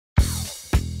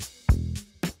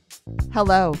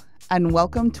Hello, and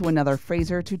welcome to another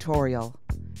Frazer tutorial.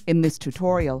 In this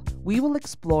tutorial, we will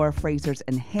explore Frazer's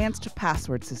enhanced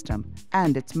password system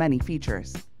and its many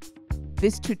features.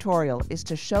 This tutorial is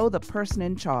to show the person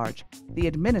in charge, the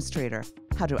administrator,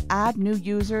 how to add new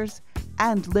users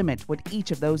and limit what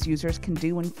each of those users can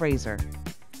do in Frazer.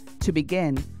 To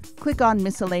begin, click on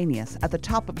Miscellaneous at the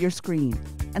top of your screen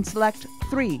and select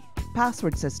 3.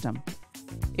 Password System.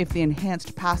 If the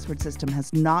enhanced password system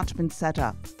has not been set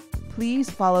up, please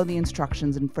follow the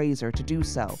instructions in Frazer to do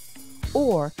so,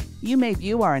 or you may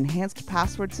view our enhanced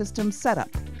password system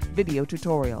setup video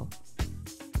tutorial.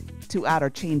 To add or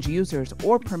change users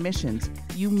or permissions,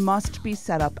 you must be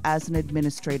set up as an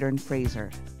administrator in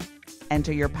Frazer.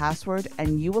 Enter your password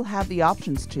and you will have the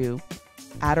options to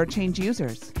add or change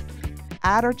users,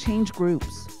 add or change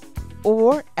groups,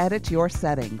 or edit your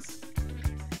settings.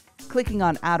 Clicking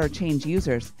on Add or Change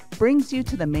Users brings you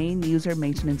to the main user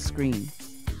maintenance screen.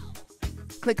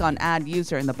 Click on Add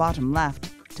User in the bottom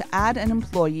left to add an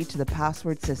employee to the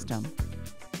password system.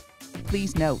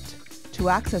 Please note, to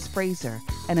access Frazer,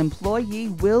 an employee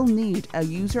will need a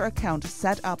user account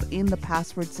set up in the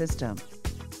password system.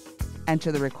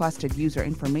 Enter the requested user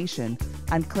information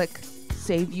and click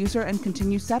Save User and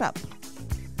Continue Setup.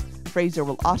 Frazer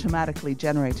will automatically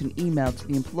generate an email to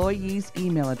the employee's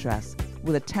email address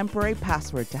with a temporary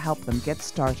password to help them get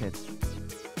started.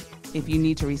 If you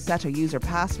need to reset a user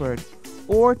password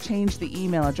or change the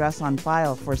email address on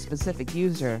file for a specific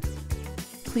user,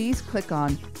 please click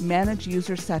on Manage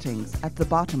User Settings at the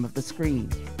bottom of the screen.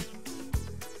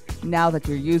 Now that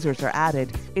your users are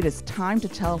added, it is time to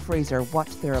tell Frazer what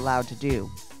they're allowed to do.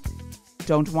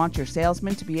 Don't want your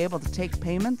salesman to be able to take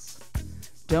payments?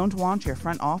 Don't want your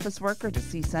front office worker to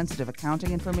see sensitive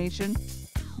accounting information?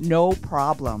 No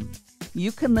problem.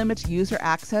 You can limit user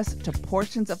access to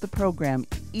portions of the program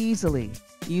easily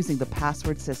using the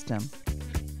password system.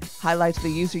 Highlight the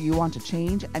user you want to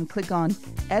change and click on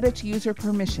Edit User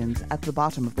Permissions at the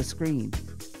bottom of the screen.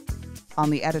 On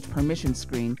the Edit Permissions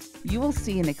screen, you will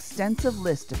see an extensive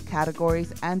list of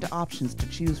categories and options to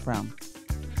choose from.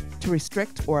 To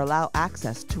restrict or allow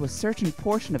access to a certain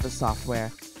portion of the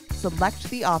software, select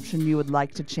the option you would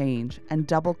like to change and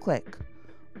double-click,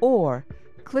 or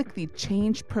click the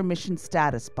Change Permission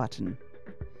Status button.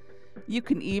 You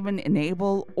can even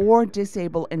enable or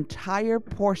disable entire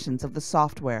portions of the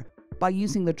software by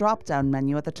using the drop-down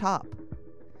menu at the top.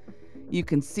 You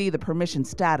can see the permission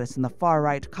status in the far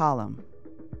right column.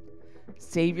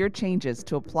 Save your changes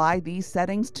to apply these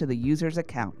settings to the user's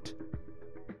account.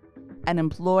 An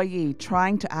employee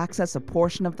trying to access a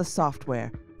portion of the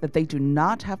software that they do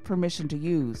not have permission to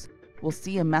use will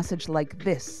see a message like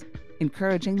this,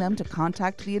 encouraging them to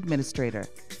contact the administrator.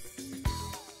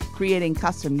 Creating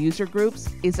custom user groups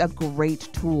is a great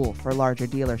tool for larger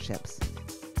dealerships.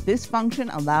 This function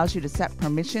allows you to set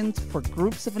permissions for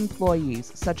groups of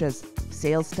employees such as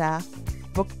sales staff,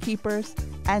 bookkeepers,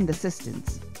 and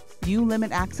assistants. You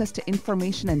limit access to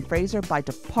information in Frazer by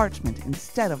department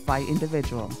instead of by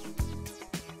individual.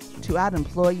 To add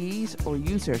employees or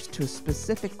users to a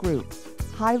specific group,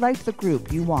 highlight the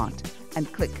group you want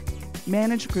and click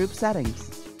Manage Group Settings.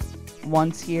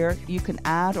 Once here, you can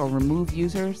add or remove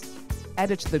users,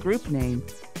 edit the group name,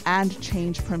 and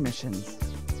change permissions.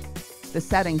 The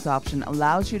Settings option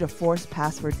allows you to force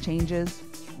password changes,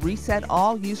 reset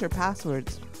all user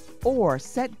passwords, or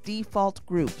set default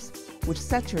groups, which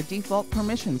set your default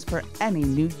permissions for any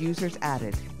new users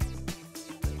added.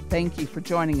 Thank you for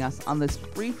joining us on this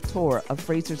brief tour of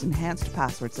Frazer's enhanced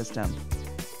password system.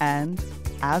 And,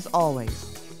 as always,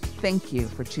 thank you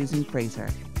for choosing Frazer.